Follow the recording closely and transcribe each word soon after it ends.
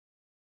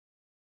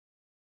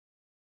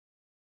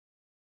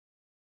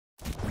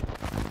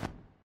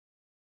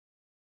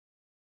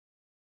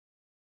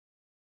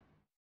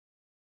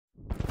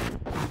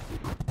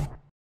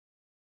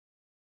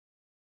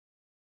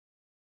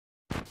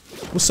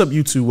What's up,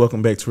 YouTube?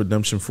 Welcome back to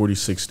Redemption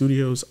 46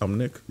 Studios. I'm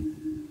Nick.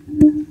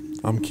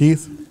 I'm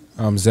Keith.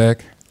 I'm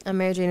Zach. I'm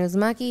Mary Jane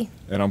Uzumaki.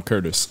 And I'm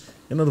Curtis.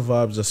 You know the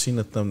vibes. I've seen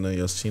the thumbnail.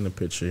 Y'all seen the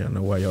picture. I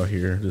know why y'all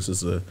here. This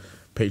is a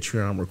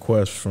Patreon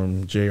request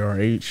from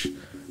JRH.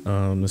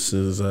 This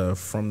is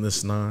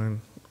FROMISnain.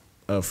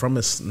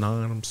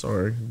 I'm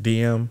sorry.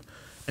 DM,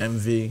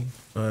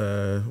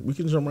 MV. We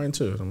can jump right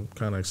into it. I'm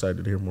kind of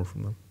excited to hear more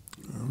from them.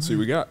 Let's see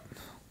what we got.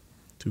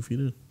 2 feet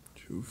in.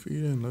 2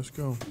 feet in. Let's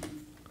go.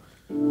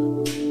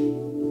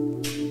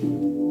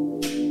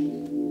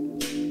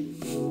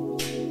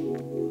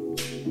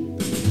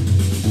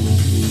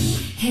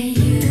 Hey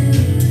you,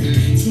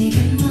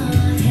 지금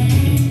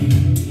뭐해?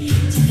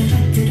 잠깐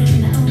밖으로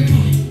나올래?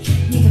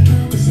 네가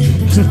보고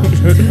싶은 저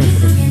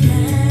속에 난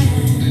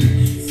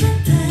so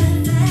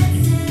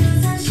perfect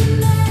새로운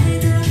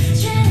신발도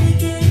check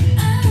it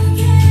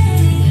okay.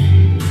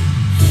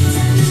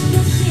 잠은 더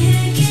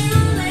쉽게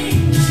late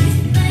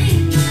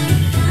night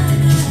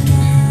가가가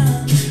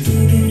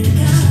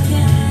두근거려.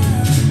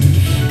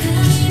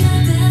 감이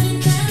나타낸 다른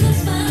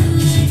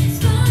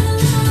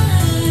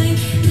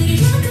spotlight 내게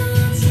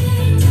다가오지.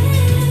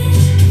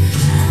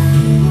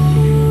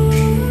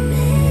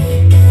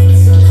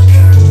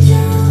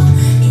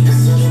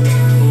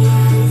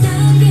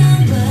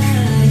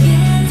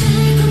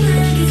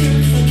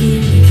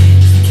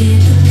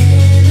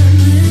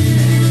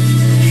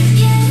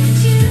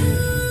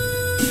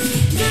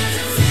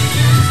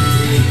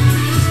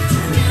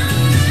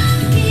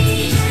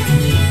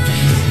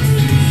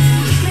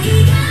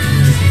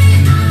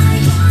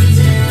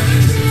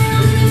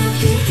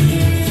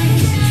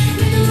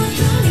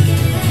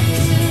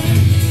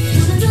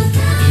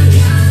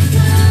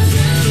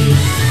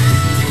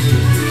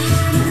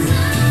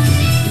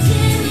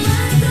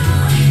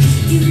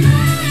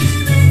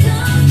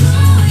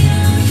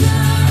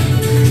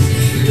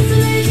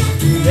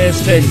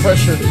 Hashtag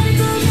pressure.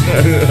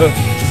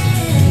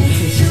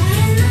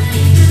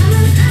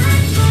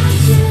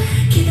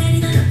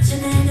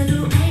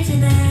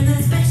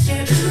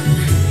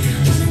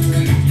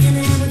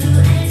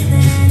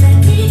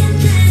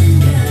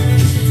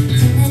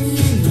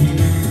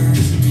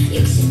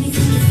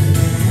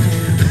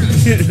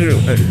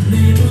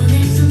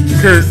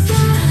 Kurt.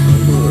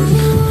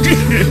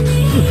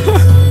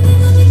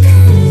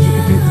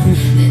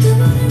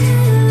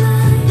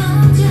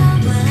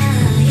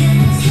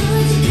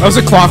 That was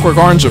a Clockwork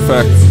Orange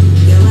effect.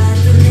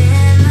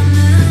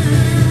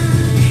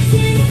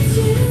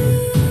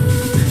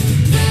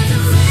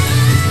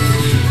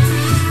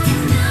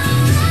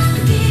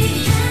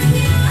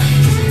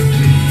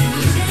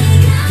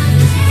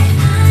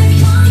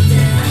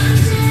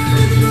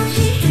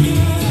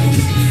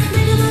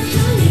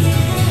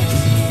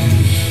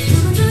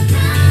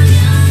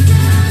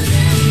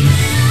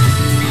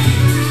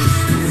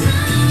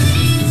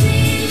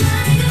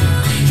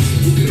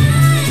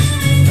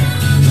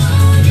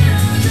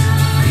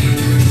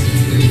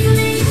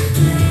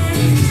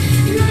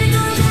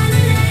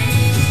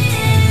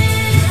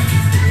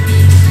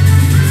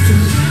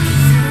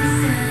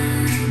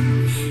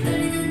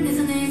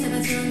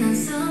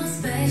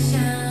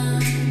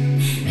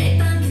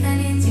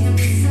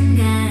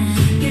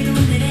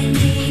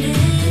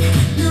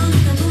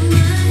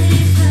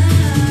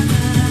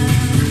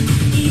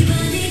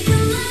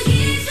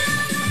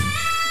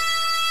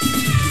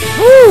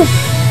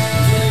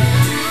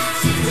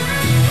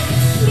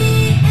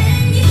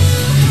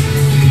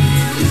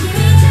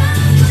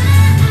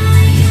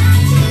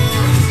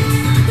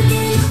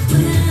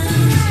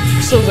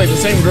 Sounds like the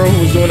same girl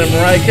who was doing that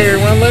Mariah Carey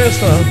run last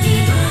time.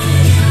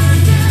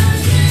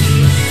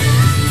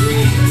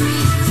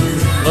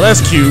 Well, that's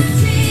cute.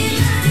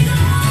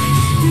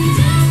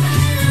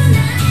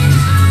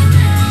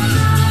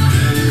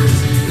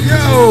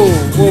 Yo!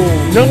 Whoa.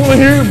 Y'all want to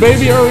hear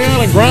Baby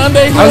Ariana Grande?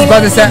 I was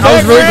about to say, I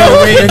was really going to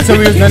wait until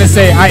we was going to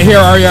say, I hear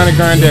Ariana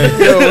Grande.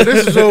 Yo,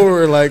 this is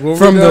over. Like, when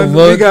From the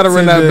look we gotta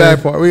run to that the-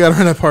 back part. We gotta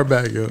run that part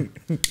back, yo.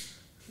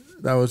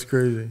 That was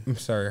crazy. I'm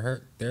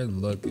sorry, their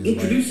look is like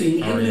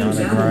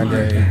Ariana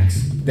Grande.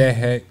 Their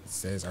head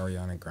says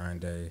Ariana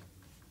Grande.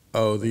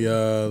 Oh, the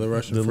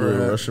Russian The fur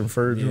little hat. Russian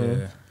fur Yeah.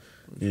 joint.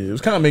 Yeah, it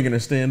was kind of making her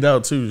stand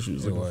out too. She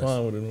was looking was.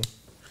 fine with it.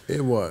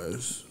 It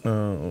was.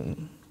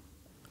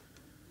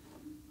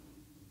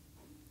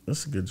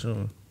 That's a good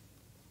joint.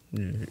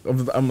 Yeah,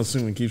 I'm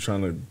assuming keep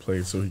trying to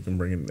play so he can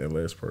bring in that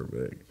last part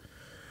back.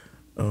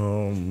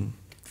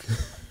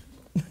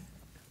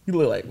 You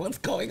look like, what's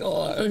going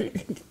on?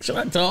 Should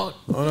I talk?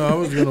 Oh no, I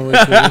was gonna wait.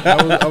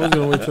 I was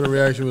gonna wait till the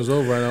reaction was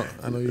over.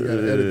 I know you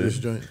gotta edit this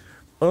joint.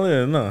 Oh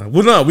yeah, no.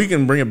 Well, no, we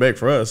can bring it back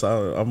for us.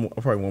 I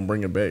probably won't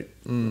bring it back.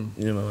 You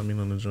know what I mean,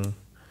 on the joint.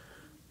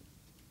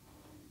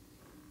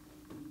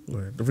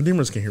 The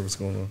Redeemers can hear what's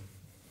going on.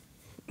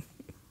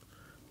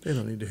 They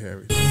don't need to hear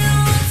everything.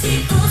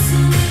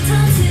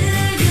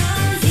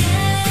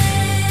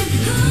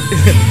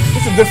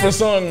 It's a different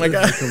song. Like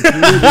It's a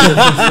completely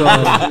different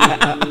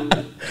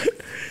song.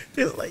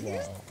 It's like,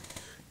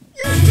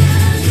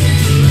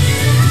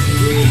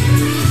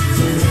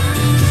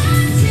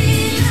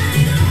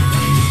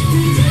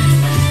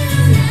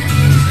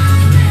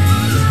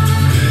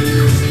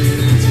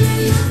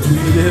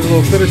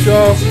 finish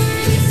off.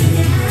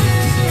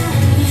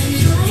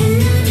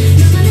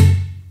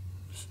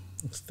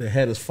 The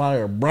head is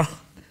fire, bruh.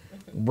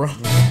 Bruh.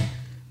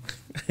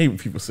 I hate when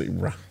people say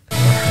bruh.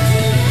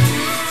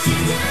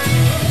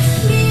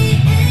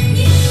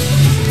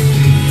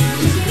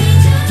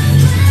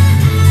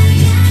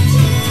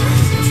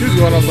 She was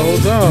going off the whole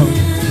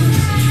time.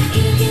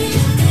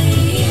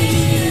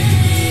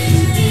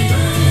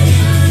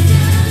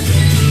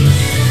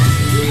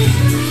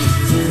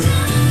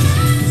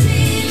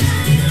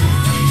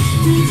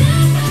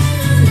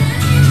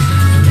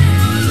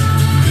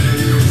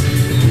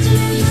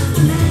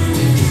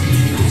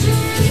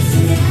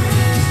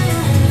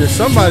 There's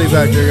somebody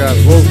back there got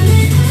vocals.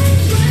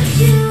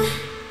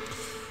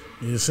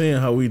 You're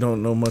saying how we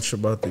don't know much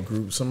about the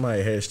group.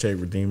 Somebody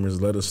hashtag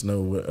Redeemers. Let us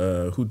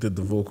know who did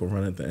the vocal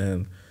run at the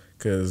end,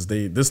 because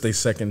this they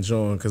second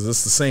join, because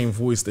it's the same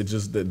voice that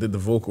did the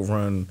vocal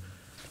run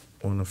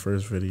on the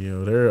first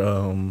video.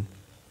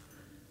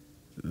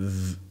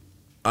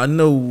 I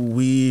know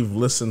we've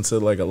listened to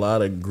like a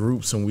lot of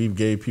groups and we've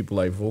gave people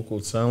like vocal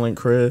talent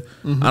cred.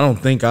 I don't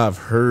think I've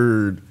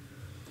heard.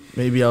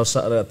 Maybe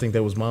outside, I think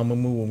that was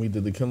Mamamoo when we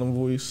did the Killing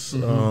Voice.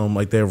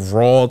 Like that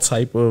raw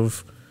type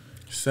of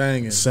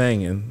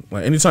singing.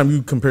 Like anytime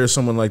you compare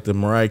someone like the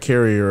Mariah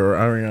Carey or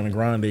Ariana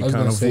Grande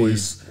kind of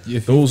voice,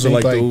 those are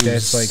like those.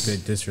 That's like the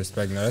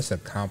disrespect. No, that's a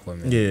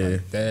compliment. Yeah,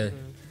 like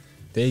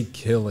they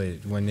kill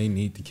it when they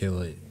need to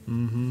kill it.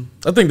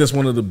 I think that's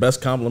one of the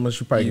best compliments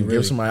you probably can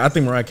give somebody. I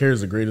think Mariah Carey is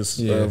the greatest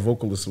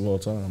vocalist of all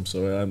time.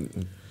 So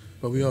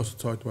But we also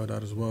talked about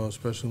that as well,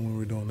 especially when we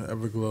were doing the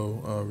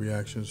Everglow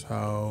reactions,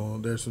 how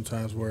there's some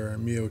times where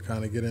Mia would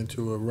kind of get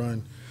into a run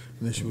and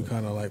then she would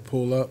kind of like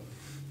pull up.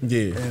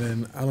 Yeah. And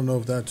then I don't know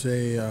if that's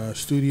a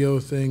studio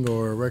thing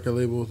or a record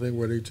label thing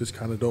where they just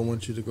kind of don't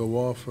want you to go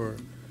off, or,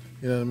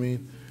 you know what I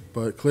mean?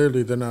 But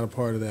clearly they're not a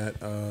part of that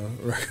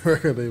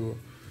record label,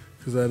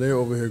 because they're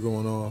over here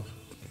going off.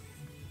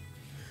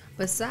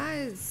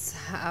 Besides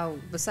how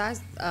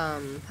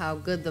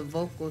good the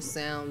vocals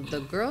sound, the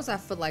girls I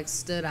feel like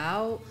stood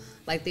out.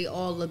 Like they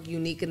all look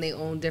unique in their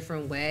own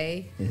different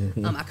way.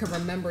 I can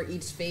remember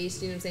each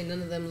face. You know what I'm saying?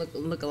 None of them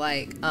look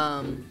alike.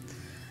 And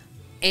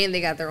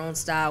they got their own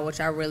style, which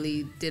I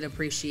really did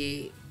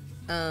appreciate.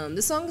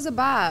 This song is a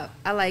bop.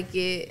 I like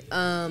it.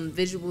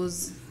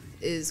 Visuals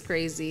is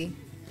crazy.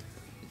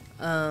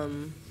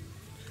 This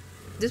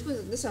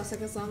y'all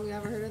second song we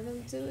ever heard of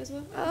them too as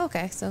well. Oh,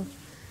 okay. So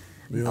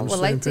we on the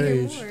same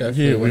page.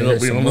 Yeah, we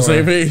on the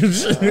same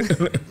page.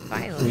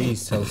 Finally.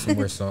 Please tell some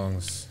more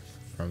songs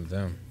from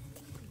them.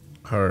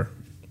 Her.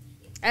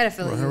 I had a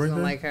feeling he was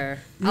gonna like her.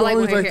 I like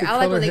when they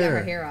got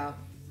her hair out.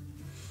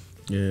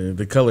 Yeah,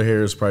 the color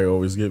hair is probably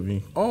always get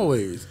me.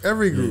 Always,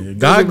 every group.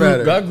 God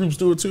groups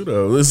do it too,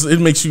 though. It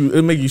makes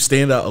you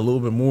stand out a little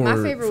bit more. My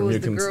favorite was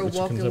the girl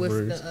walking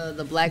with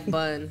the black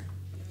bun.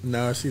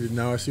 Now I see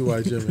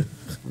why Jimmy.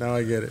 Now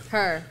I get it.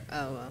 Her.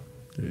 Oh well.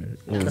 Yeah.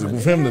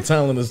 With him, the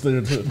talent is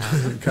there too.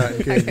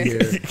 Cotton candy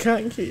hair.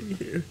 Cotton candy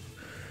hair.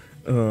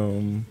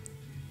 Her.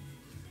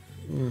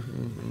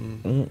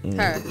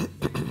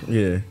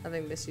 Yeah. I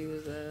think that she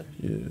was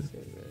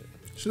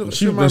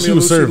She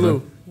was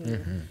serving.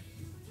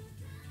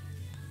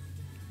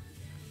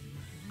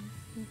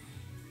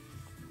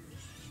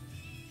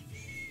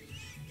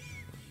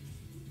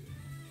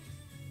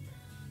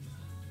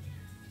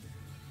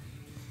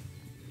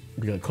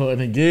 We got caught in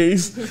the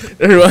gaze.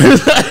 Everybody.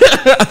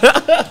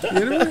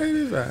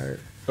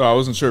 Oh, I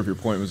wasn't sure if your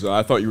point was.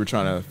 I thought you were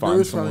trying to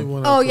find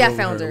someone. Oh yeah, I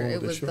found her.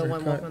 It was the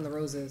one walking on the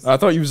roses. I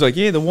thought you was like,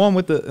 yeah, the one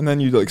with the, and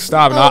then you like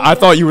stopped. And I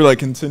thought you were like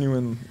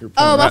continuing your point.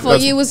 Oh, my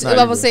fault. I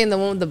was saying the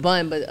one with the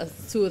bun, but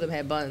two of them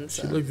had buns.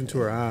 So. She looked into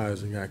her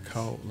eyes and got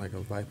caught like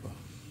a viper.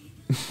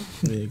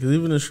 Yeah, because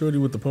even the shorty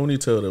with the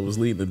ponytail that was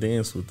leading the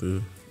dance with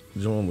the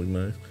joint looked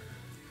nice.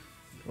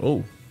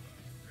 Oh.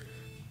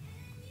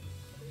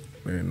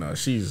 Man, nah,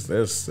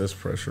 that's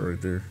pressure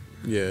right there.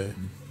 Yeah.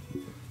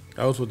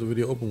 That was what the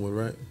video opened with,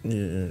 right?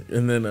 Yeah.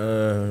 And then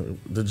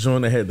the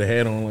joint that had the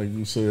hat on, like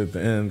you said at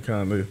the end,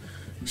 kind of,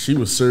 she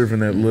was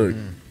serving that look.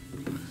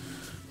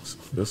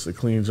 That's a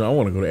clean joint. I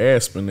want to go to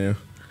Aspen now.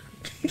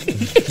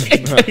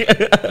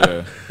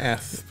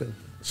 Aspen.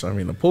 So I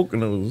mean, the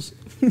Poconos.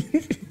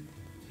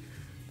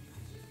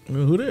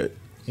 Who that?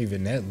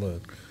 Even that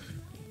look.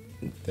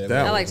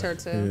 I liked her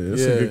too. Yeah,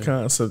 it's a good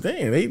concept.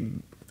 Dang, they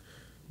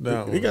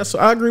got. So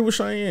I agree with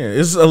Cheyenne.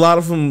 It's a lot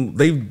of them.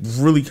 They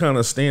really kind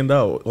of stand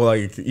out.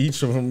 Like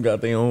each of them got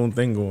their own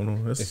thing going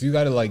on. If you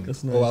got to like,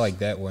 nice. I like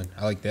that one.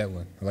 I like that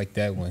one. I like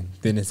that one.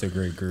 Then it's a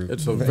great group.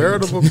 It's a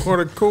veritable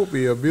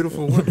cornucopia of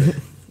beautiful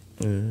women.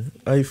 Yeah.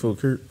 How you feel,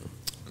 Kurt?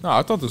 No,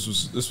 I thought this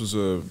was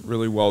a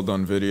really well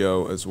done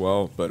video as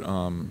well. But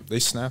they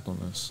snapped on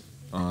this.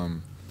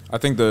 I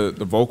think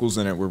the vocals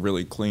in it were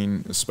really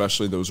clean,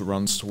 especially those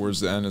runs towards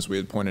the end, as we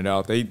had pointed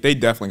out. They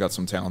definitely got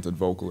some talented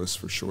vocalists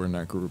for sure in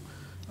that group.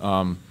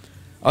 I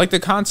like the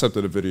concept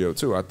of the video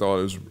too. I thought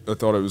it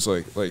was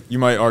like you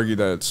might argue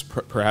that it's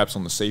perhaps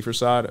on the safer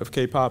side of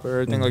K-pop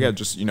or everything like that.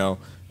 Just the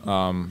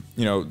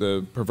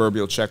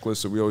proverbial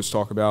checklist that we always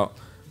talk about.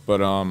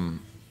 But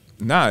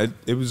Nah,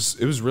 it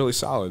was really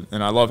solid,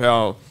 and I love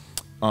how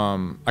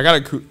I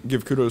gotta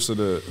give kudos to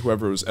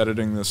whoever was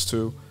editing this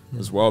too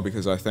as well,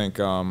 because I think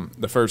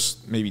the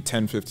first maybe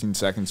 10-15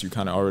 seconds you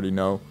kind of already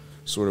know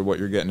sort of what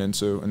you're getting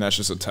into, and that's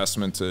just a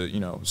testament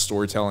to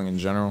storytelling in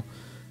general.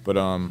 But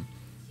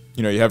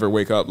you have her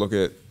wake up, look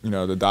at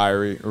the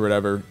diary or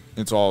whatever.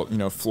 It's all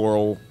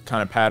floral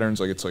kind of patterns,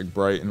 like it's like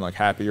bright and like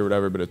happy or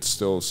whatever, but it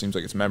still seems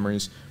like it's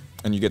memories.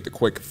 And you get the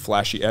quick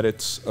flashy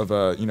edits of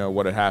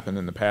what had happened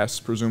in the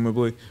past,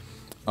 presumably.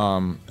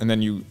 And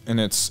then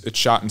it's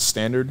shot in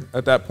standard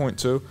at that point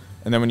too.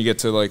 And then when you get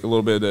to like a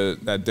little bit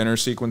of that dinner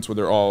sequence where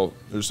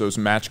there's those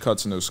match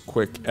cuts and those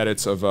quick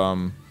edits of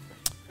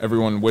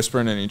everyone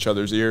whispering in each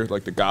other's ear,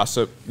 like the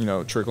gossip,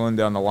 trickling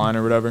down the line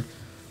or whatever.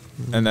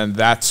 And then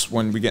that's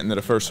when we get into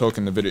the first hook,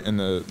 and the video and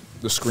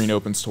the screen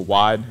opens to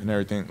wide and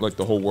everything, like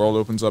the whole world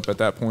opens up at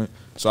that point.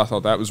 So I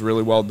thought that was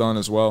really well done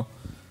as well.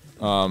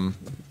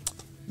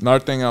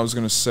 Another thing I was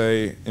going to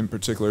say in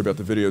particular about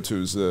the video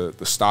too is the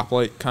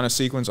stoplight kind of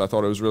sequence. I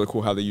thought it was really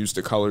cool how they used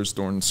the colors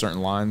during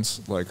certain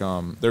lines. Like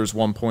there was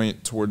one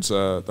point towards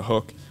the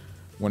hook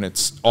when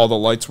all the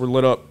lights were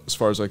lit up as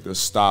far as like the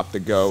stop, the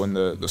go, and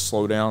the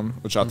slow down,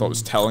 which I thought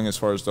was telling as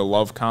far as the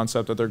love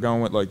concept that they're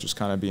going with, like just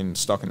kind of being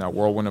stuck in that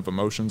whirlwind of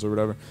emotions or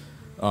whatever.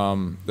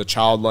 The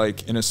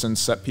childlike innocent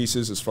set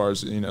pieces as far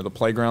as the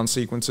playground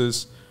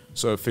sequences.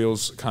 So it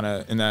feels kind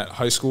of in that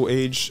high school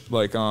age,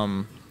 like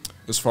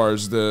as far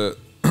as the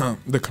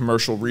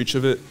commercial reach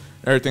of it,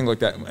 everything like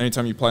that.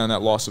 Anytime you play on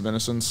that loss of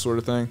innocence sort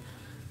of thing,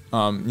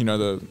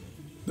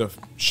 the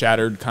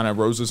shattered kind of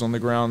roses on the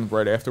ground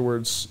right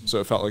afterwards. So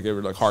it felt like they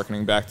were like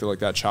harkening back to like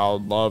that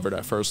child love or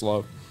that first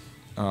love.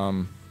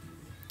 No,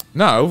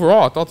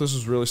 overall, I thought this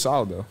was really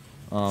solid though.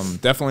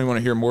 Definitely want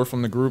to hear more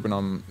from the group,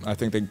 and I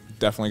think they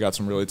definitely got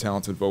some really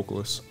talented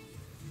vocalists.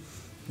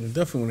 I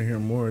definitely want to hear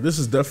more. This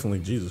is definitely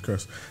Jesus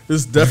Christ.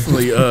 This is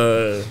definitely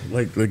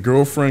like the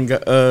girlfriend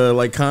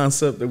like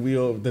concept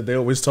that they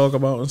always talk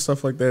about and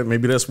stuff like that.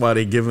 Maybe that's why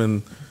they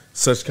giving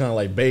such kind of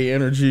like Bay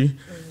energy.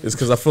 Is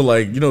because I feel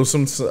like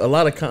a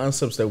lot of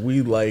concepts that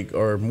we like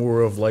are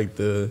more of like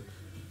the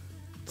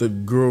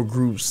girl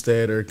groups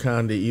that are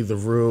kind of either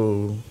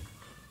real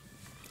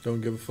don't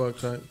give a fuck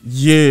type.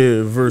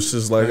 Yeah,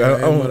 versus like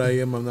I am what I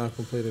am. I'm not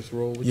gonna play this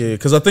role. Yeah,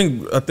 because I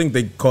think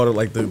they called it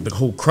like the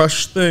whole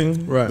crush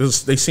thing. Right.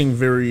 They seem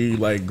very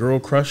like girl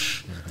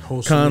crush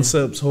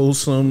concepts,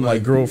 wholesome,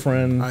 like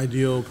girlfriend,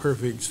 ideal,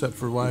 perfect, step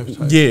for wife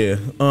type. Yeah.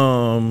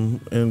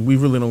 And we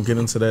really don't get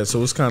into that,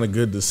 so it's kind of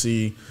good to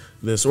see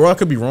this. Or I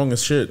could be wrong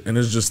as shit, and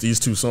it's just these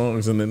two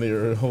songs, and then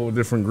they're a whole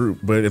different group.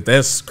 But if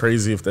that's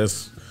crazy, if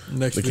that's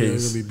next the video,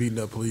 case, you're gonna be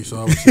beating up police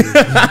officers,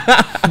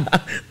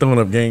 throwing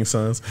up gang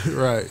signs.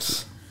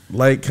 Right.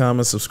 Like,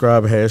 comment,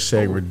 subscribe,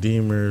 hashtag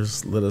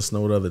Redeemers. Let us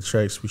know what other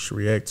tracks we should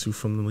react to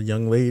from the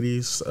young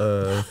ladies.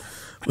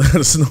 Let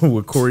us know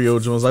what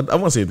Choreo Jones. I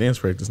want to see a dance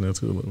practice now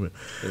too a little bit.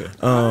 Yeah.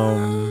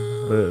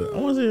 But I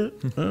want to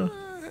see it.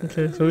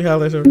 Okay, so we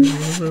holla at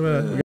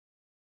you.